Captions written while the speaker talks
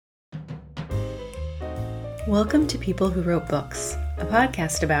Welcome to People Who Wrote Books, a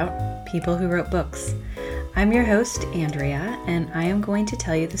podcast about people who wrote books. I'm your host, Andrea, and I am going to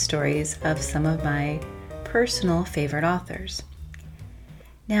tell you the stories of some of my personal favorite authors.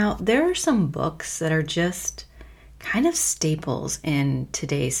 Now, there are some books that are just kind of staples in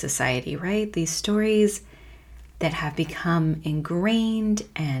today's society, right? These stories that have become ingrained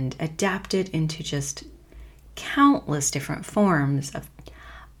and adapted into just countless different forms of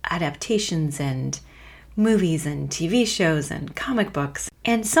adaptations and movies and TV shows and comic books.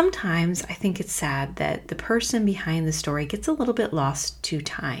 And sometimes I think it's sad that the person behind the story gets a little bit lost to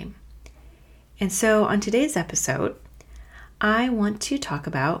time. And so on today's episode, I want to talk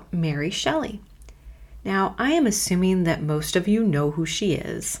about Mary Shelley. Now, I am assuming that most of you know who she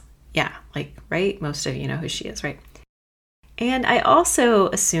is. Yeah, right? Most of you know who she is, right? And I also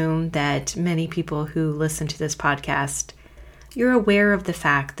assume that many people who listen to this podcast, you're aware of the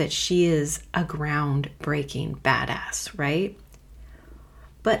fact that she is a groundbreaking badass, right?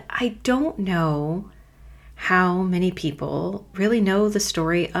 But I don't know how many people really know the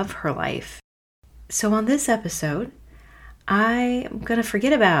story of her life. So on this episode, I'm going to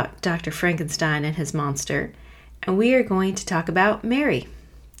forget about Dr. Frankenstein and his monster, and we are going to talk about Mary.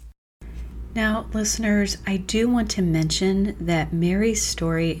 Now, listeners, I do want to mention that Mary's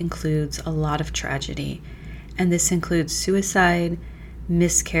story includes a lot of tragedy, and this includes suicide,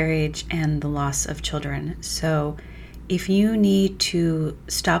 miscarriage, and the loss of children. So if you need to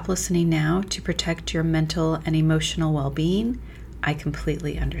stop listening now to protect your mental and emotional well-being, I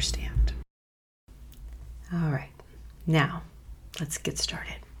completely understand. All right, now let's get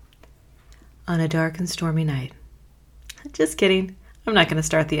started. On a dark and stormy night. Just kidding. I'm not going to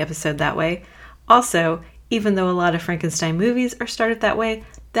start the episode that way. Also, even though a lot of Frankenstein movies are started that way,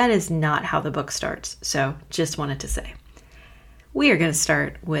 that is not how the book starts. So just wanted to say. We are going to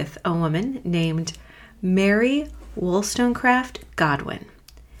start with a woman named Mary Wollstonecraft Godwin.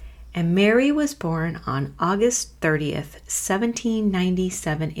 And Mary was born on August 30th,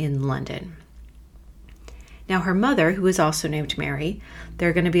 1797 in London. Now her mother, who is also named Mary, there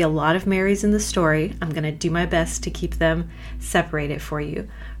are going to be a lot of Marys in the story. I'm going to do my best to keep them separated for you.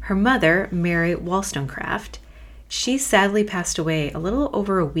 Her mother, Mary Wollstonecraft, she sadly passed away a little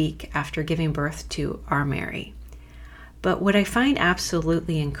over a week after giving birth to our Mary. But what I find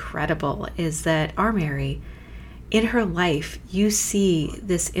absolutely incredible is that our Mary, in her life, you see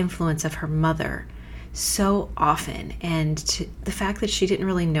this influence of her mother so often, and the fact that she didn't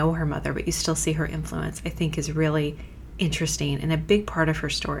really know her mother, but you still see her influence, I think is really interesting and a big part of her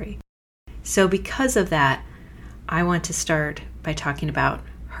story. So because of that, I want to start by talking about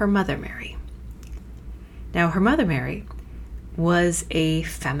her mother, Mary. Now, her mother, Mary, was a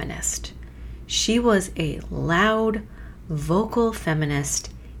feminist. She was a loud, vocal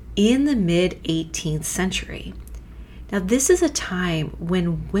feminist in the mid-18th century. Now, this is a time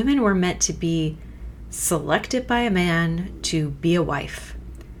when women were meant to be selected by a man to be a wife.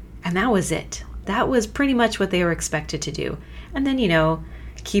 And that was it. That was pretty much what they were expected to do. And then,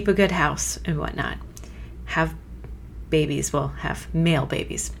 keep a good house and whatnot. Have babies, have male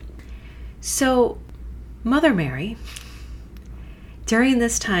babies. So, Mother Mary, during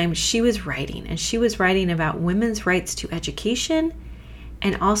this time, she was writing, and she was writing about women's rights to education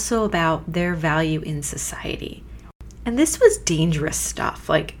and also about their value in society. And this was dangerous stuff.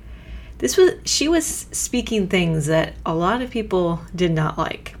 She was speaking things that a lot of people did not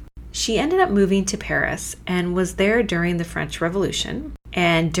like. She ended up moving to Paris and was there during the French Revolution.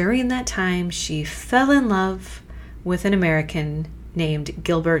 And during that time, she fell in love with an American named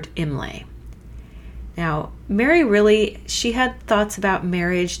Gilbert Imlay. Now, Mary she had thoughts about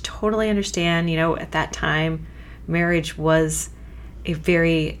marriage, totally understand, at that time, marriage was a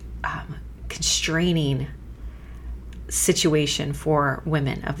very constraining situation for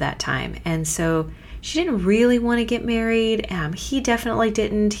women of that time. And so she didn't really want to get married. He definitely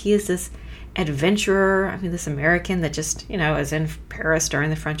didn't. He is this adventurer, this American that just, is in Paris during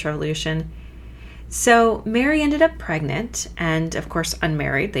the French Revolution. So Mary ended up pregnant and, of course,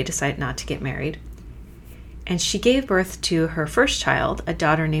 unmarried. They decided not to get married. And she gave birth to her first child, a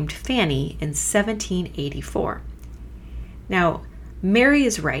daughter named Fanny, in 1784. Now, Mary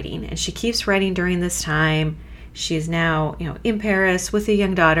is writing, and she keeps writing during this time. She's now, in Paris with a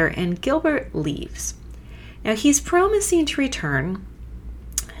young daughter, and Gilbert leaves. Now, he's promising to return.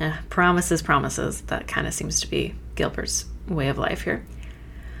 Promises. That kind of seems to be Gilbert's way of life here.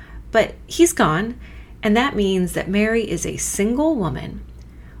 But he's gone, and that means that Mary is a single woman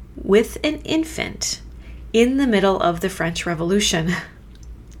with an infant in the middle of the French Revolution.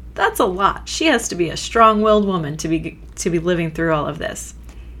 That's a lot. She has to be a strong-willed woman to be living through all of this.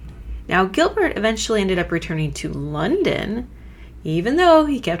 Now, Gilbert eventually ended up returning to London, even though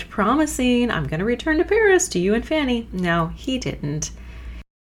he kept promising, I'm going to return to Paris to you and Fanny. No, he didn't.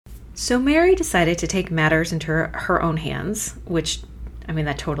 So Mary decided to take matters into her own hands, which,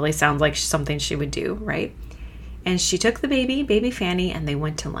 that totally sounds like something she would do, right? And she took the baby Fanny, and they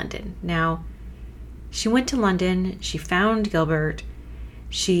went to London. Now, she went to London, she found Gilbert,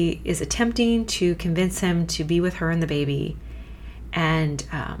 she is attempting to convince him to be with her and the baby, and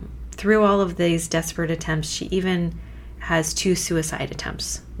through all of these desperate attempts, she even has 2 suicide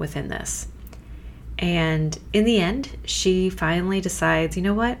attempts within this. And in the end, she finally decides, you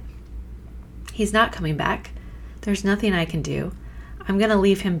know what? He's not coming back. There's nothing I can do. I'm going to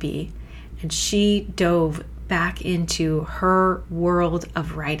leave him be. And she dove back into her world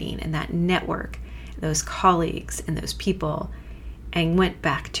of writing and that network, those colleagues and those people, and went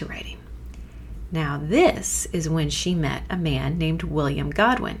back to writing. Now, this is when she met a man named William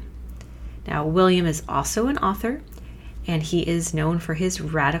Godwin. Now, William is also an author, and he is known for his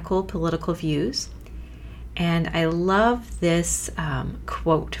radical political views. And I love this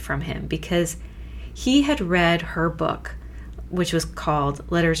quote from him because he had read her book, which was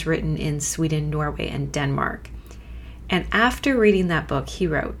called Letters Written in Sweden, Norway, and Denmark. And after reading that book, he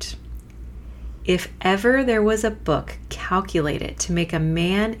wrote, "If ever there was a book calculated to make a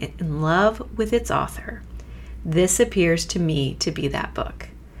man in love with its author, this appears to me to be that book."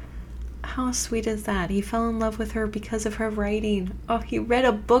 How sweet is that? He fell in love with her because of her writing. Oh, he read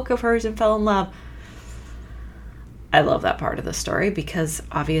a book of hers and fell in love. I love that part of the story because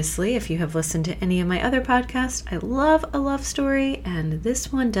obviously, if you have listened to any of my other podcasts, I love a love story, and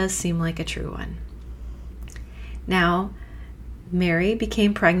this one does seem like a true one. Now, Mary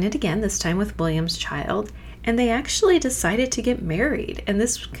became pregnant again, this time with William's child, and they actually decided to get married. And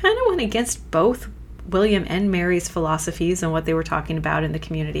this kind of went against both William and Mary's philosophies and what they were talking about in the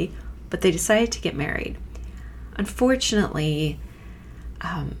community, but they decided to get married. Unfortunately,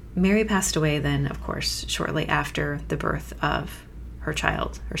 Mary passed away then, of course, shortly after the birth of her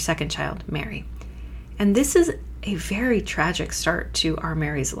child, her second child, Mary. And this is a very tragic start to our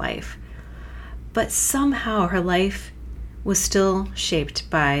Mary's life. But somehow her life was still shaped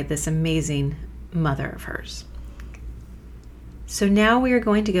by this amazing mother of hers. So now we are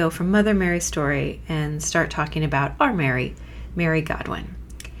going to go from Mother Mary's story and start talking about our Mary, Mary Godwin.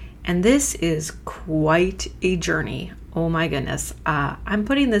 And this is quite a journey. Oh my goodness. I'm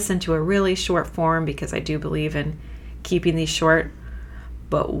putting this into a really short form because I do believe in keeping these short.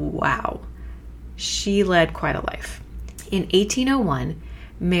 But wow, she led quite a life. In 1801,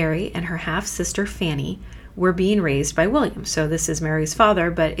 Mary and her half-sister Fanny were being raised by William. So this is Mary's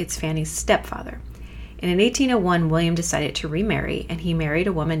father, but it's Fanny's stepfather. And in 1801, William decided to remarry, and he married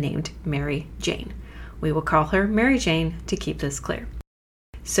a woman named Mary Jane. We will call her Mary Jane to keep this clear.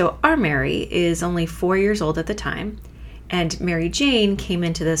 So our Mary is only 4 years old at the time, and Mary Jane came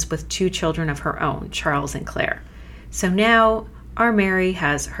into this with 2 children of her own, Charles and Claire. So now our Mary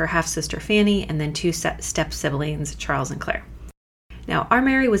has her half-sister Fanny and then 2 step-siblings, Charles and Claire. Now, our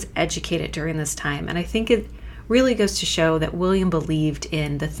Mary was educated during this time, and I think it really goes to show that William believed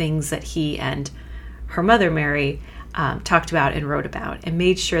in the things that he and her mother Mary talked about and wrote about, and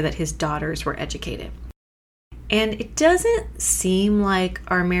made sure that his daughters were educated. And it doesn't seem like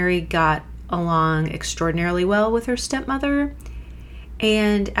our Mary got along extraordinarily well with her stepmother.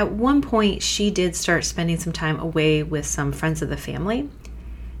 And at one point, she did start spending some time away with some friends of the family.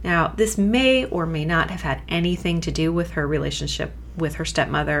 Now, this may or may not have had anything to do with her relationship with her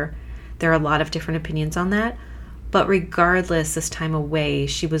stepmother. There are a lot of different opinions on that. But regardless, this time away,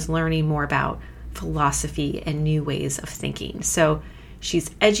 she was learning more about philosophy and new ways of thinking. So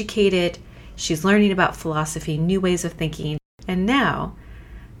she's educated. She's learning about philosophy, new ways of thinking, and now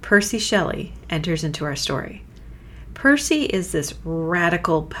Percy Shelley enters into our story. Percy is this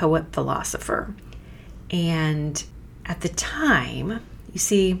radical poet-philosopher, and at the time, you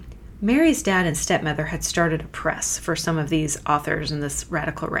see, Mary's dad and stepmother had started a press for some of these authors and this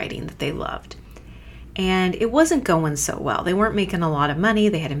radical writing that they loved, and it wasn't going so well. They weren't making a lot of money.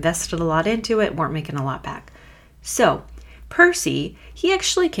 They had invested a lot into it, weren't making a lot back. So Percy, he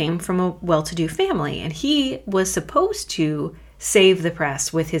actually came from a well-to-do family, and he was supposed to save the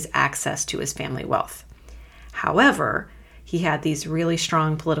press with his access to his family wealth. However, he had these really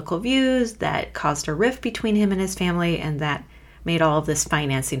strong political views that caused a rift between him and his family, and that made all of this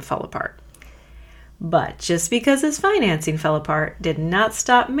financing fall apart. But just because his financing fell apart did not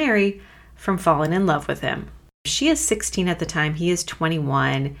stop Mary from falling in love with him. She is 16 at the time, he is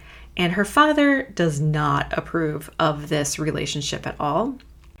 21, and her father does not approve of this relationship at all.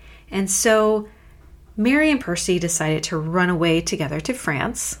 And so Mary and Percy decided to run away together to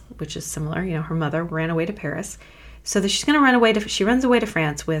France, which is similar. Her mother ran away to Paris. So she's going to she runs away to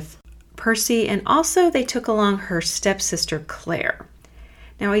France with Percy, and also they took along her stepsister Claire.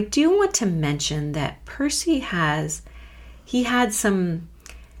 Now, I do want to mention that Percy had some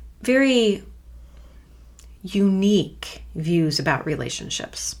very unique views about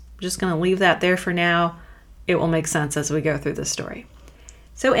relationships. I'm just going to leave that there for now. It will make sense as we go through the story.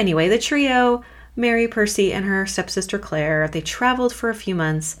 So anyway, the trio, Mary, Percy, and her stepsister Claire, they traveled for a few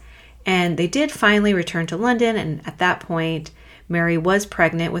months, and they did finally return to London. And at that point, Mary was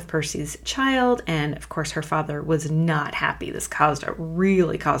pregnant with Percy's child, and of course her father was not happy. This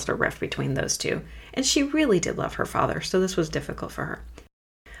really caused a rift between those two. And she really did love her father, so this was difficult for her.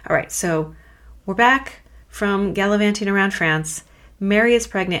 All right, so we're back from gallivanting around France. Mary is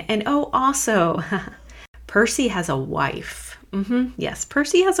pregnant, and also, Percy has a wife. Yes,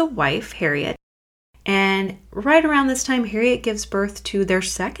 Percy has a wife, Harriet. And right around this time, Harriet gives birth to their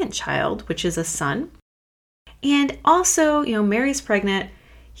second child, which is a son. And also, Mary's pregnant.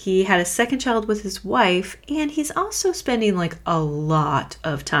 He had a second child with his wife, and he's also spending a lot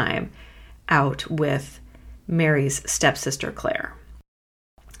of time out with Mary's stepsister, Claire.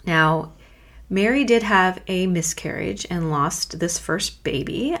 Now, Mary did have a miscarriage and lost this first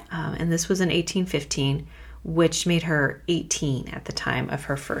baby, and this was in 1815, which made her 18 at the time of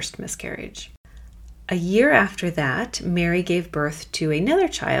her first miscarriage. A year after that, Mary gave birth to another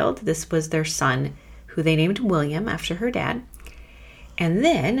child. This was their son, who they named William after her dad. And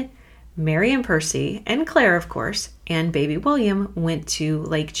then Mary and Percy, and Claire, of course, and baby William went to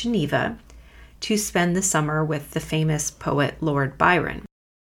Lake Geneva to spend the summer with the famous poet Lord Byron.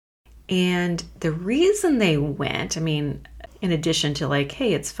 And the reason they went, in addition to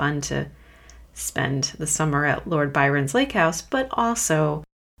hey, it's fun to spend the summer at Lord Byron's lake house, but also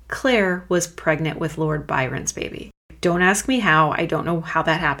Claire was pregnant with Lord Byron's baby. Don't ask me how. I don't know how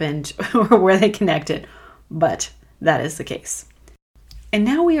that happened or where they connected, but that is the case. And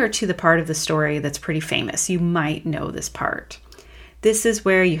now we are to the part of the story that's pretty famous. You might know this part. This is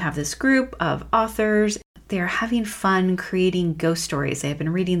where you have this group of authors. They're having fun creating ghost stories. They have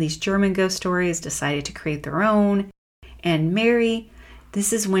been reading these German ghost stories, decided to create their own. And Mary,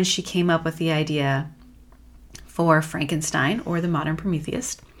 this is when she came up with the idea for Frankenstein, or the modern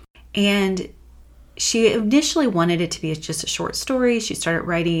Prometheus. And she initially wanted it to be just a short story. She started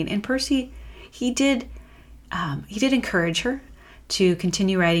writing, and Percy, he did encourage her to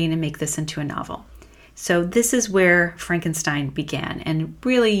continue writing and make this into a novel. So this is where Frankenstein began, and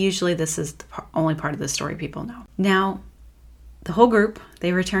really usually this is the only part of the story people know. Now, the whole group,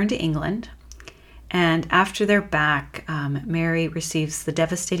 they return to England, and after they're back, Mary receives the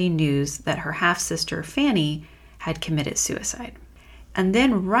devastating news that her half-sister Fanny had committed suicide. And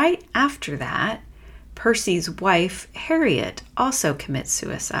then right after that, Percy's wife, Harriet, also commits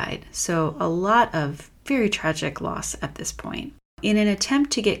suicide. So a lot of very tragic loss at this point. In an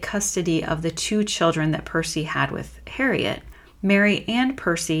attempt to get custody of the two children that Percy had with Harriet, Mary and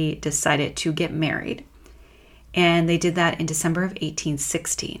Percy decided to get married. And they did that in December of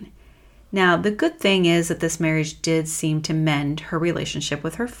 1816. Now, the good thing is that this marriage did seem to mend her relationship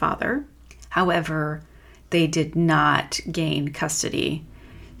with her father. However, they did not gain custody.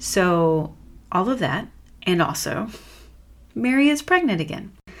 So all of that, and also Mary is pregnant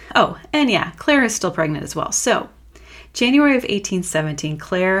again. Oh, and yeah, Claire is still pregnant as well. So January of 1817,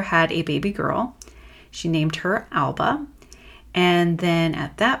 Claire had a baby girl. She named her Alba. And then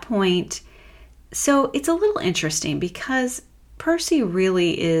at that point, so it's a little interesting because Percy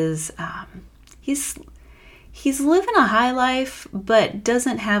really is, he's living a high life, but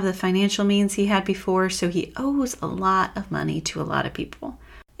doesn't have the financial means he had before, so he owes a lot of money to a lot of people.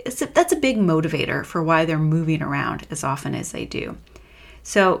 That's a big motivator for why they're moving around as often as they do.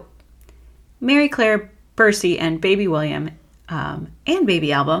 So Mary, Claire, Percy, and baby William, and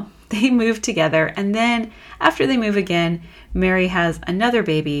baby Alba, they move together, and then after they move again, Mary has another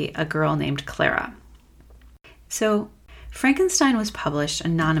baby, a girl named Clara. So Frankenstein was published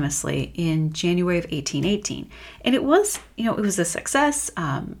anonymously in January of 1818, and it was a success.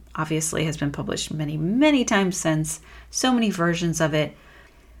 Obviously has been published many, many times since, so many versions of it.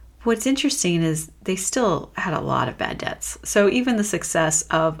 What's interesting is they still had a lot of bad debts. So even the success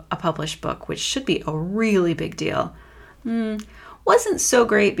of a published book, which should be a really big deal, wasn't so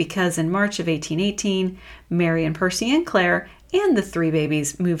great because in March of 1818, Mary and Percy and Claire and the three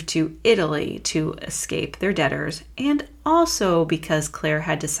babies moved to Italy to escape their debtors, and also because Claire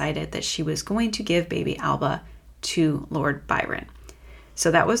had decided that she was going to give baby Alba to Lord Byron. So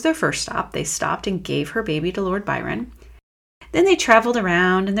that was their first stop. They stopped and gave her baby to Lord Byron. Then they traveled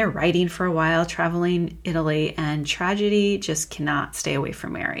around and they're writing for a while, traveling Italy, and tragedy just cannot stay away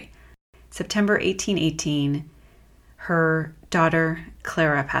from Mary. September 1818, her daughter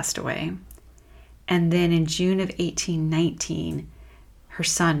Clara passed away. And then in June of 1819, her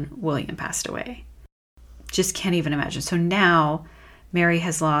son William passed away. Just can't even imagine. So now Mary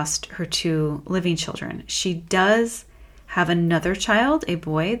has lost her 2 living children. She does have another child, a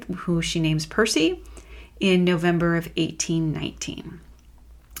boy, who she names Percy, in November of 1819.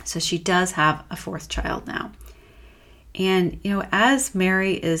 So she does have a 4th child now. And, as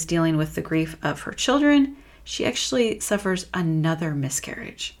Mary is dealing with the grief of her children, she actually suffers another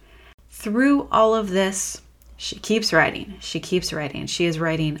miscarriage. Through all of this, she keeps writing. She is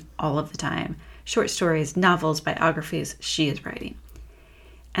writing all of the time. Short stories, novels, biographies, she is writing.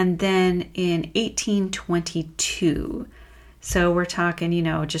 And then in 1822, so we're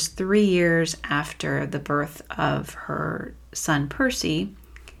talking, just 3 years after the birth of her son Percy,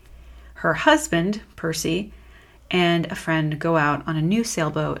 her husband, Percy, and a friend go out on a new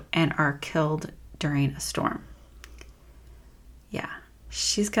sailboat and are killed during a storm. Yeah,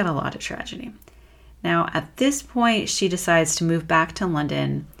 she's got a lot of tragedy. Now, at this point, she decides to move back to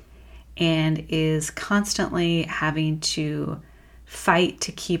London and is constantly having to fight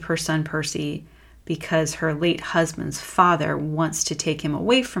to keep her son Percy because her late husband's father wants to take him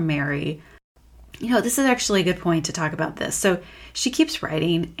away from Mary. This is actually a good point to talk about this. So she keeps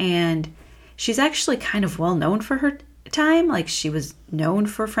writing, and she's actually kind of well known for her time. Like, she was known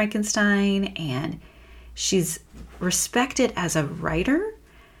for Frankenstein, and she's respected as a writer.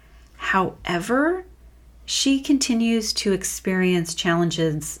 However, she continues to experience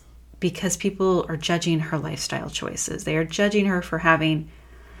challenges because people are judging her lifestyle choices. They are judging her for having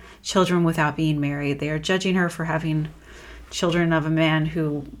children without being married. They are judging her for having children of a man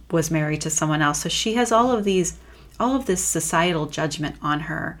who was married to someone else. So she has all of this societal judgment on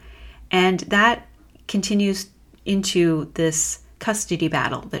her. And that continues into this custody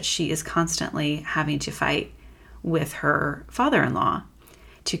battle that she is constantly having to fight with her father-in-law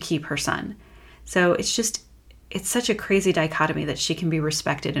to keep her son. So it's such a crazy dichotomy that she can be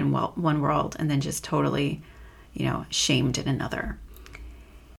respected in one world and then just totally, shamed in another.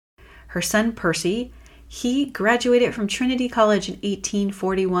 Her son Percy, he graduated from Trinity College in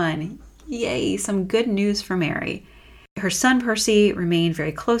 1841. Yay, some good news for Mary. Her son Percy remained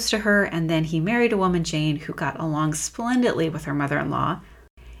very close to her, and then he married a woman, Jane, who got along splendidly with her mother-in-law.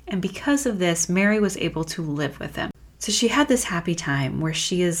 And because of this, Mary was able to live with him. So she had this happy time where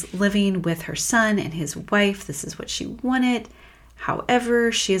she is living with her son and his wife. This is what she wanted.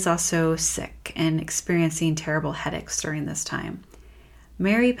 However, she is also sick and experiencing terrible headaches during this time.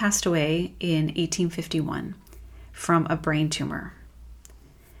 Mary passed away in 1851 from a brain tumor.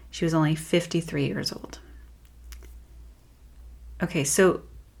 She was only 53 years old. Okay, so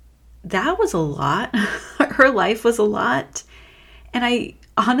that was a lot. Her life was a lot. And I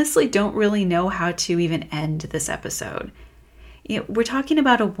honestly don't really know how to even end this episode. We're talking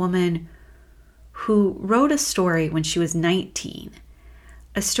about a woman who wrote a story when she was 19.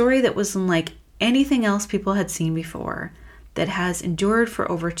 A story that was unlike anything else people had seen before, that has endured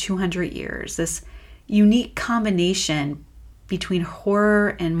for over 200 years. This unique combination between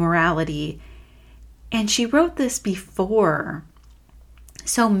horror and morality. And she wrote this before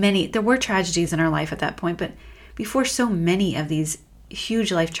there were tragedies in her life at that point, but before so many of these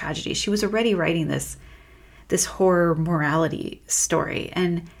huge life tragedies, she was already writing this horror morality story.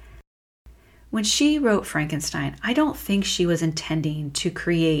 And when she wrote Frankenstein, I don't think she was intending to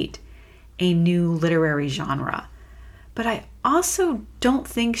create a new literary genre. But I also don't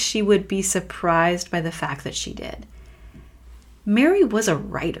think she would be surprised by the fact that she did. Mary was a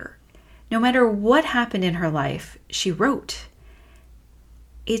writer. No matter what happened in her life, she wrote.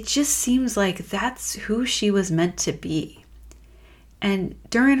 It just seems like that's who she was meant to be. And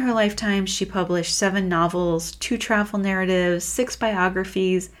during her lifetime, she published 7 novels, 2 travel narratives, 6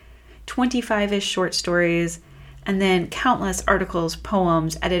 biographies, 25-ish short stories, and then countless articles,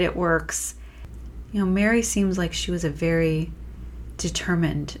 poems, edited works. Mary seems like she was a very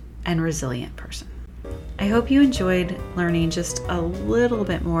determined and resilient person. I hope you enjoyed learning just a little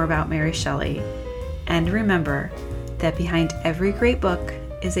bit more about Mary Shelley. And remember that behind every great book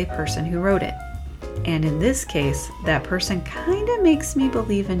is a person who wrote it. And in this case, that person kind of makes me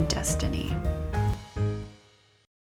believe in destiny.